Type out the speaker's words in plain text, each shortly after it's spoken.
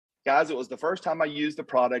guys, it was the first time I used the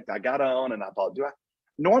product. I got on and I thought,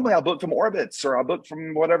 normally I book from Orbitz or I book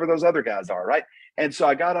from whatever those other guys are, right? And so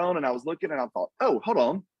I got on and I was looking and I thought, oh, hold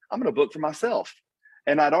on, I'm going to book for myself.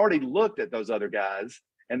 And I'd already looked at those other guys.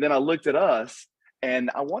 And then I looked at us, and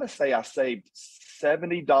I want to say I saved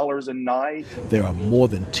 $70 a night. There are more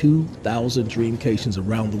than 2,000 Dreamcations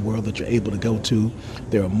around the world that you're able to go to.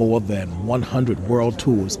 There are more than 100 world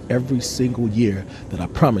tours every single year that I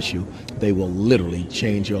promise you, they will literally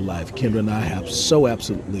change your life. Kendra and I have so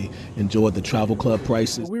absolutely enjoyed the travel club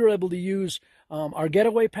prices. We were able to use our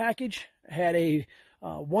getaway package, had a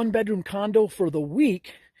one-bedroom condo for the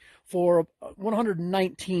week for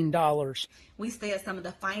 $119. We stay at some of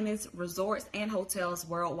the finest resorts and hotels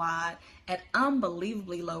worldwide at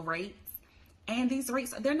unbelievably low rates. And these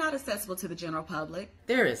rates, they're not accessible to the general public.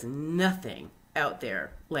 There is nothing out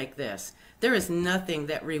there like this. There is nothing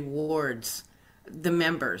that rewards the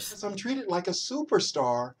members. I'm treated like a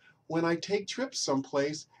superstar when I take trips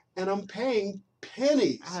someplace and I'm paying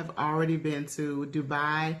pennies. I have already been to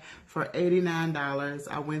Dubai for $89.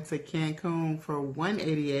 I went to Cancun for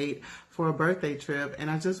 $188 for a birthday trip, and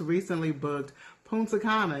I just recently booked Punta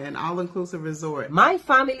Cana, an all-inclusive resort. My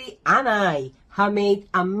family and I have made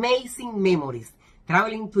amazing memories,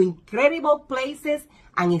 traveling to incredible places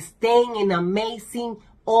and staying in amazing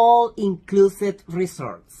all-inclusive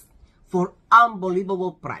resorts for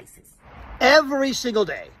unbelievable prices. Every single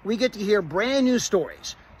day, we get to hear brand new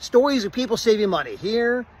stories. Stories of people saving money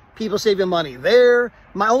here, people saving money there.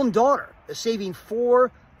 My own daughter is saving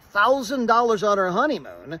 $4,000 on her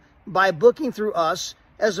honeymoon by booking through us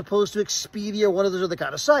as opposed to Expedia or one of those other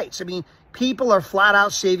kind of sites. I mean, people are flat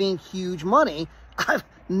out saving huge money. I've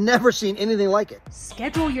never seen anything like it.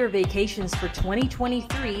 Schedule your vacations for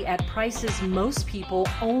 2023 at prices most people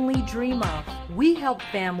only dream of. We help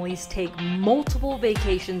families take multiple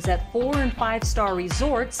vacations at 4- and 5-star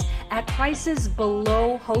resorts at prices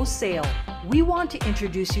below wholesale. We want to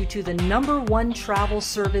introduce you to the #1 travel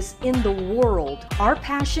service in the world. Our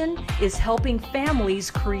passion is helping families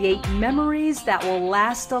create memories that will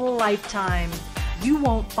last a lifetime. You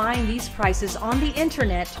won't find these prices on the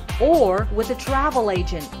internet or with a travel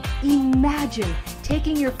agent. Imagine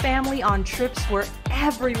taking your family on trips where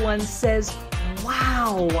everyone says,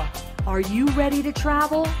 wow. Are you ready to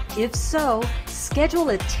travel? If so,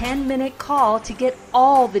 schedule a 10-minute call to get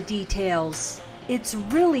all the details. It's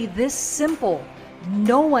really this simple.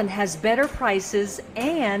 No one has better prices,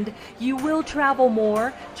 and you will travel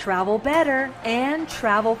more, travel better, and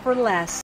travel for less.